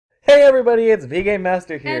everybody, it's VGame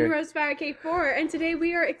Master here. And Rosefire K4, and today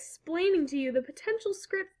we are explaining to you the potential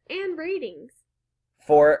scripts and ratings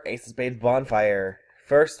for Ace of Spades Bonfire.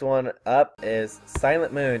 First one up is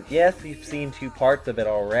Silent Moon. Yes, we've seen 2 parts of it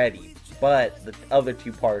already, but the other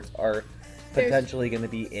 2 parts are potentially going to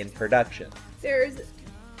be in production. There's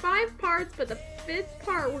 5 parts, but the 5th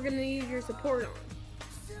part we're going to need your support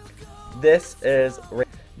on. This is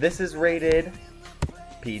rated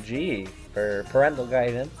PG for parental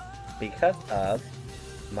guidance because of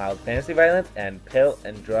mild fantasy violence and pill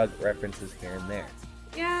and drug references here and there.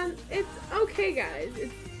 Yeah, it's okay, guys.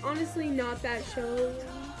 It's honestly not that show.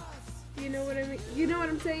 You know what I mean? You know what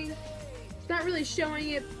I'm saying? It's not really showing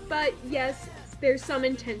it, but yes, there's some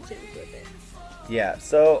intentions with it. Yeah,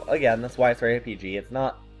 so again, that's why it's rated PG. It's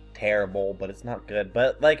not terrible, but it's not good.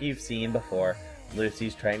 But like you've seen before,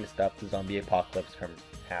 Lucy's trying to stop the zombie apocalypse from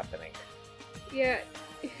happening. Yeah,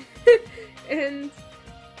 and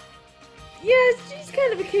yeah, she's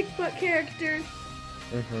kind of a kick-butt character.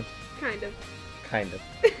 Mm-hmm. Kind of. Kind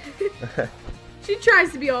of. She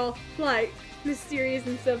tries to be all, like, mysterious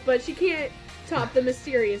and stuff, but she can't top the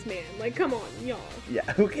mysterious man. Like, come on, y'all.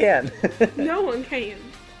 Yeah, who can? No one can.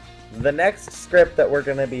 The next script that we're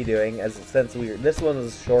going to be doing, this one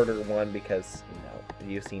is a shorter one because, you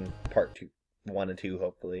know, you've seen part 1 and 2,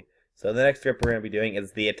 hopefully. So the next script we're going to be doing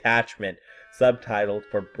is The Attachment, subtitled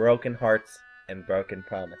For Broken Hearts and Broken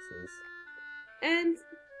Promises. And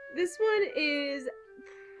this one is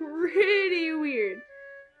pretty weird.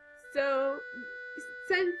 So,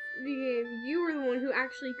 since you were the one who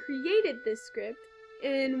actually created this script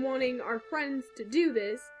and wanting our friends to do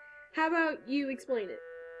this, how about you explain it?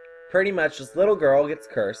 Pretty much, this little girl gets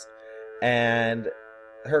cursed, and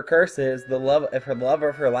her curse is if her love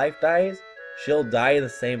of her life dies, she'll die the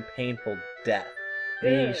same painful death.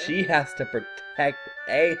 Meaning she has to protect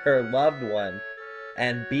A, her loved one,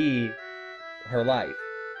 and B, her life.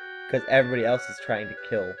 Because everybody else is trying to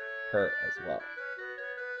kill her as well.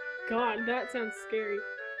 God, that sounds scary.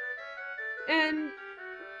 And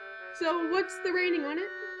so what's the rating on it?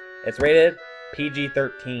 It's rated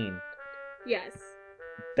PG-13. Yes.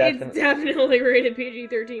 It's definitely rated PG-13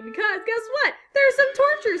 because guess what? There's some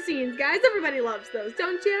torture scenes, guys. Everybody loves those,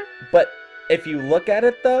 don't you? But if you look at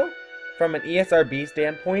it, though, from an ESRB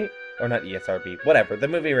standpoint, or not ESRB, whatever, the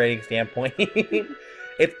movie rating standpoint,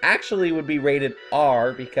 it actually would be rated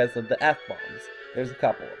R because of the F-bombs. There's a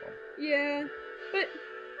couple of them. Yeah,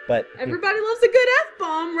 but everybody loves a good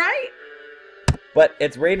F-bomb, right? But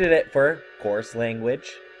it's rated it for coarse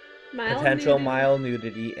language, potential nudity. mild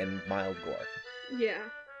nudity, and mild gore. Yeah.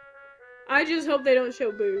 I just hope they don't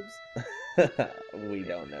show boobs. We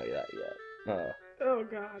don't know that yet. Oh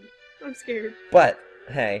God, I'm scared. But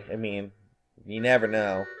hey, I mean, you never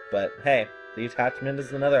know. But hey, The Attachment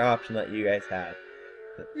is another option that you guys have.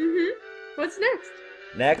 What's next?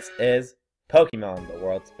 Next is Pokémon, The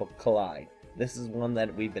Worlds Collide. This is one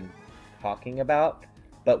that we've been talking about,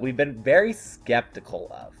 but we've been very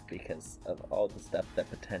skeptical of because of all the stuff that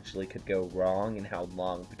potentially could go wrong and how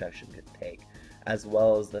long production could take, as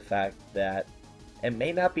well as the fact that it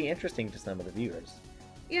may not be interesting to some of the viewers.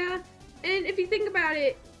 Yeah, and if you think about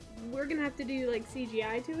it, we're gonna have to do like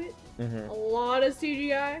CGI to it. A lot of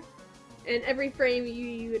CGI, and every frame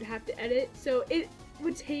you would have to edit, so it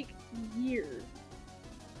would take years.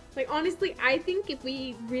 Like, honestly, I think if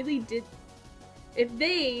they really did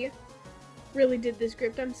the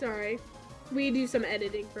script, I'm sorry, we do some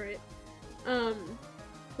editing for it.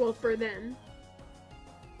 Well, for them.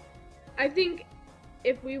 I think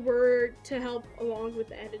if we were to help along with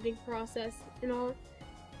the editing process and all,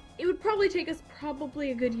 it would probably take us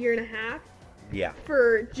a good year and a half. Yeah.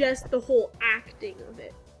 For just the whole acting of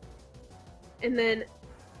it. And then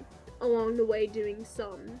along the way doing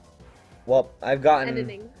some Well, I've gotten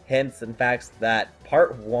editing. Hints and facts that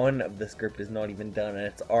part 1 of the script is not even done, and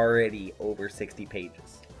it's already over 60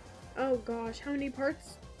 pages. Oh gosh, how many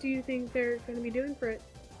parts do you think they're going to be doing for it?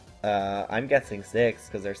 I'm guessing 6,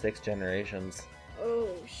 because there's 6 generations. Oh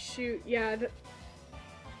shoot, yeah.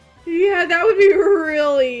 Yeah, that would be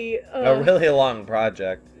really... a really long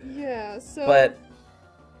project. Yeah, so... But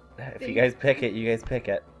if you guys pick it, you guys pick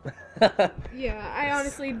it. Yeah, I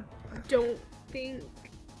honestly don't think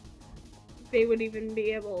they would even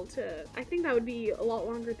be able to... I think that would be a lot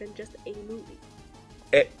longer than just a movie.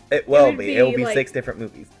 It will be. It will be like, 6 different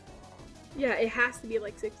movies. Yeah, it has to be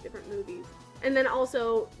like 6 different movies. And then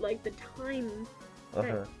also, like, the time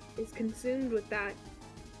that is consumed with that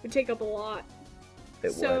would take up a lot.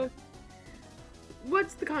 It would.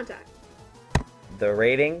 What's the content? The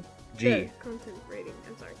rating? G. The content rating,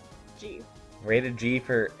 I'm sorry. G. Rated G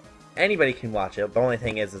for anybody can watch it. The only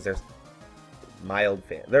thing is there's mild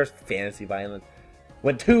there's fantasy violence.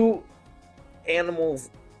 When two animals,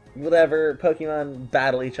 whatever, Pokemon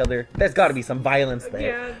battle each other, there's got to be some violence there.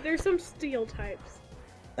 Yeah, there's some steel types.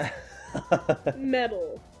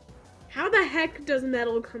 Metal. How the heck does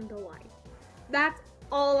metal come to life? That's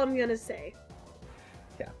all I'm gonna say.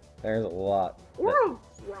 Yeah, there's a lot. Or a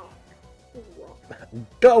rock.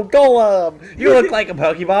 Go Golem! You look like a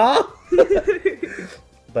Pokeball!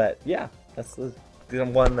 But yeah, that's the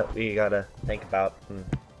one that we gotta think about, and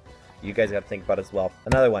you guys gotta think about as well.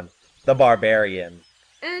 Another one, the Barbarian.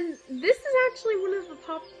 And this is actually one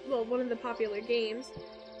of the popular games.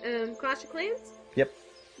 Clash of Clans? Yep.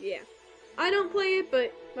 Yeah. I don't play it,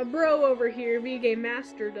 but my bro over here, V-Game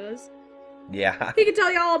Master, does. Yeah. He can tell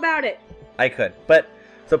you all about it. I could. But,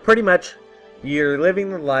 so pretty much, you're living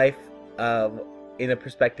the life of, in a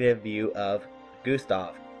perspective view of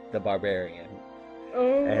Gustav, the Barbarian.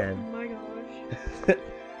 Oh And- my gosh.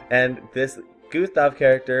 And this Gustav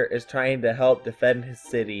character is trying to help defend his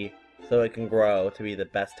city so it can grow to be the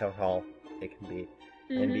best town hall it can be.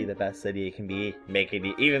 And be the best city it can be.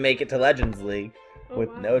 Even make it to Legends League with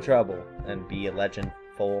no trouble. And be a legend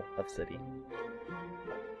full of city.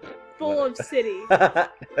 Full of city.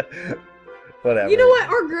 Whatever. You know what?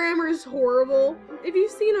 Our grammar is horrible. If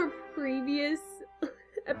you've seen our previous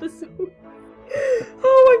episode,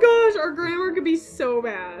 oh my gosh, our grammar could be so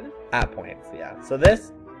bad. At points, yeah. So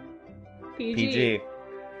this PG.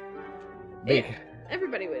 Big. Yeah,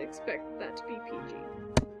 everybody would expect that to be PG.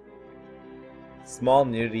 Small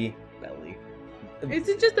nudity belly. It's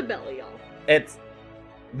just a belly, y'all. It's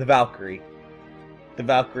the Valkyrie. The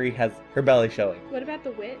Valkyrie has her belly showing. What about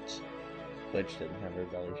the witch? Witch didn't have her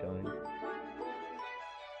belly showing.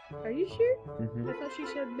 Are you sure? Mm-hmm. I thought she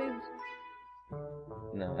showed boobs.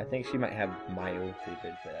 No, I think she might have mild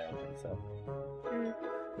cleavage, but I don't think so. Mm.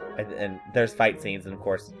 And there's fight scenes, and of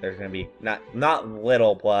course there's gonna be not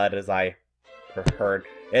little blood, as I heard.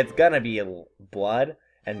 It's gonna be blood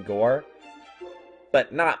and gore,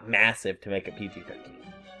 but not massive to make it PG-13.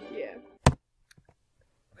 Yeah.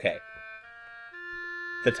 Okay.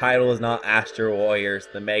 The title is not Astro Warriors,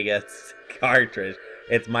 the Mega cartridge.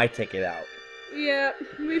 It's My Ticket Out. Yeah,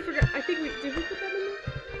 we forgot. I think did we put that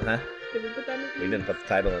in there? Huh? Did we put that in there? We didn't put the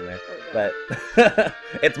title in there. Oh, But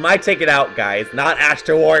it's My Ticket Out, guys, not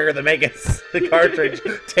Astro Warrior, the Mega cartridge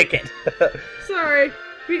ticket. Sorry.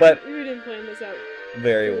 We didn't plan this out.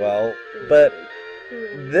 Very well. But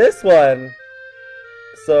this one,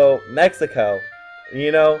 so Mexico,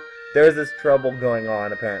 you know, there's this trouble going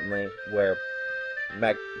on apparently where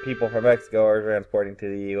people from Mexico are transporting to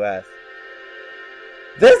the U.S.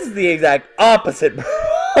 This is the exact opposite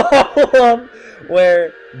problem,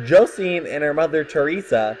 where Josine and her mother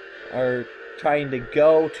Teresa are trying to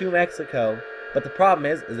go to Mexico, but the problem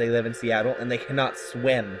is they live in Seattle and they cannot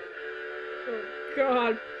swim Oh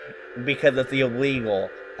God. because it's illegal,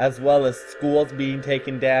 as well as schools being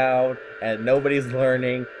taken down and nobody's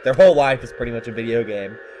learning. Their whole life is pretty much a video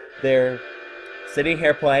game. They're sitting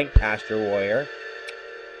here playing Astro Warrior,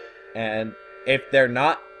 and if they're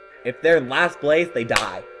in last place, they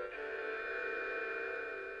die.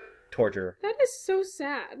 Torture. That is so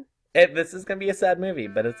sad. This is gonna be a sad movie,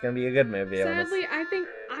 but it's gonna be a good movie. Sadly, I think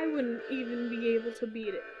I wouldn't even be able to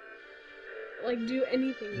beat it. Like, do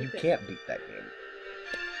anything with You it. can't beat that game.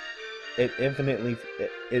 It infinitely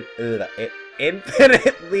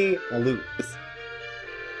loops.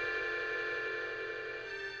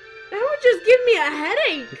 That would just give me a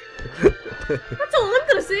headache. That's all I'm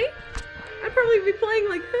gonna say. I'd probably be playing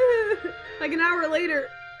like like an hour later.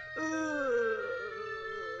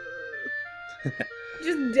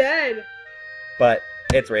 Just dead. But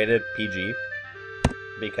it's rated PG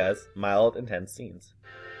because mild, intense scenes,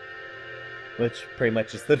 which pretty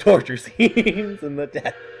much is the torture scenes and the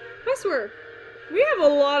death. I swear, we have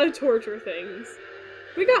a lot of torture things.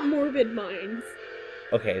 We got morbid minds.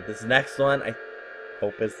 Okay, this next one I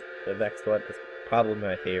hope is probably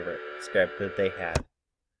my favorite script that they had.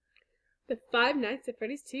 The Five Nights at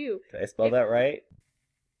Freddy's 2. Did I spell that right?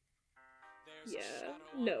 Yeah.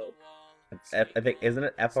 No. I think, isn't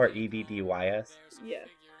it FREDDYS? Yeah.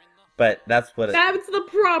 But that's what That's the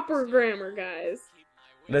proper grammar, guys.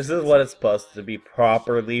 this is what it's supposed to be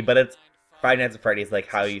properly, but it's Five Nights at Freddy's like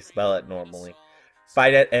how you spell it normally.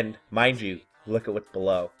 And mind you, look at what's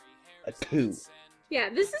below. A 2. Yeah,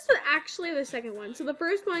 this is actually the second one. So the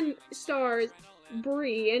first one stars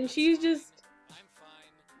Bree, and she's just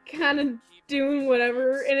kind of doing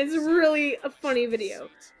whatever, and it's really a funny video.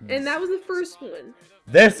 And that was the first one.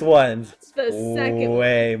 This one's The second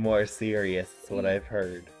way more serious, is what I've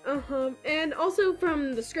heard. And also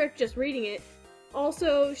from the script, just reading it,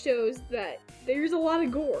 also shows that there's a lot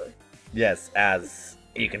of gore. Yes, as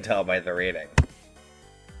you can tell by the rating.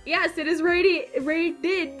 Yes, it is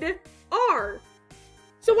rated R.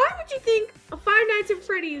 So why would you think a Five Nights at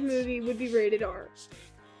Freddy's movie would be rated R?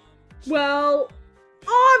 Well,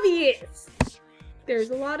 obvious.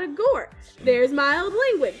 There's a lot of gore. There's mild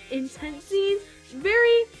language, intense scenes, there's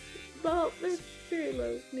very low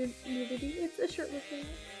nudity. It's a shirtless man.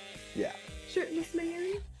 Yeah. Shirtless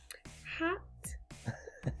man. Hot.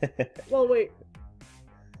 Well, wait.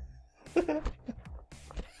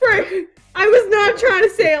 Frick! I was not trying to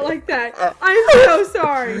say it like that. I'm so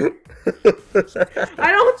sorry.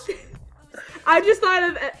 I just thought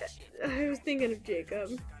of. I was thinking of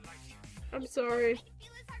Jacob. I'm sorry.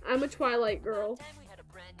 I'm a Twilight girl.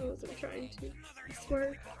 I wasn't trying to. I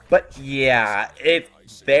swear. But yeah,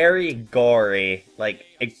 it's very gory, like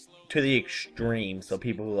to the extreme. So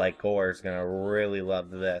people who like gore is gonna really love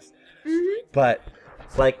this. Mm-hmm. But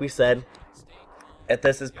like we said,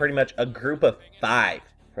 this is pretty much a group of 5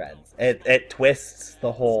 friends. It twists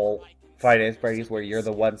the whole Five Nights at Freddy's where you're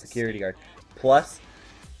the one security guard. Plus,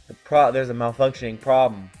 there's a malfunctioning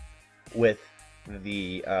problem with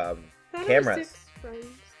the cameras. 6 friends.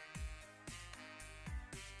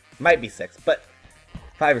 Might be 6, but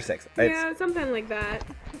 5 or 6. Yeah, something like that.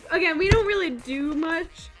 Again, we don't really do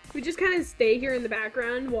much. We just kind of stay here in the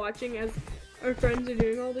background watching as our friends are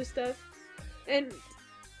doing all this stuff. And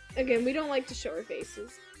again, we don't like to show our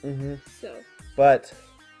faces. Mm-hmm. So. But,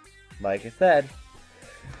 like I said,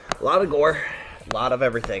 a lot of gore, a lot of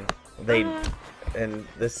everything. And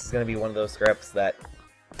this is going to be one of those scripts that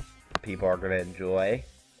people are going to enjoy.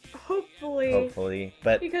 Hopefully.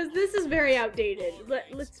 But because this is very outdated.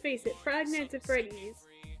 Let's face it, Five Nights at Freddy's,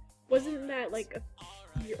 wasn't that like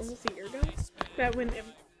almost a year ago? That when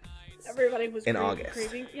everybody was in August.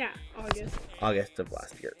 Crazy? Yeah, August. August of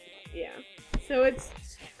last year. Yeah. So it's,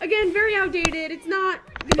 again, very outdated. It's not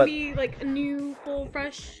going to be like a new, full,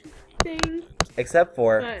 fresh thing. Except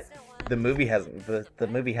for the movie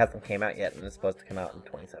hasn't came out yet, and it's supposed to come out in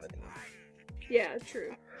 2017. Yeah,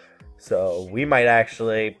 true. So we might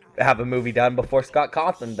actually have a movie done before Scott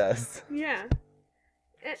Cawthon does. Yeah.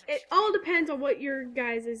 It all depends on what your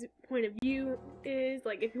guys' point of view is.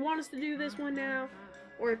 Like, if you want us to do this one now,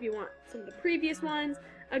 or if you want some of the previous ones.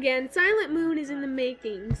 Again, Silent Moon is in the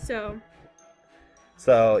making, so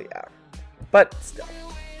yeah. But still,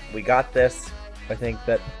 we got this. I think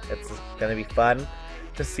that it's going to be fun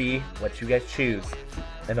to see what you guys choose.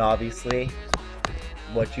 And obviously,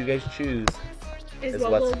 what you guys choose is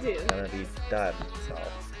what's we'll do. Gonna be done. So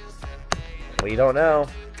we don't know,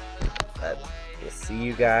 but we'll see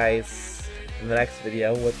you guys in the next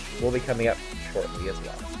video, which will be coming up shortly as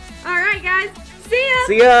well. Alright guys, see ya!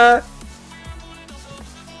 See ya!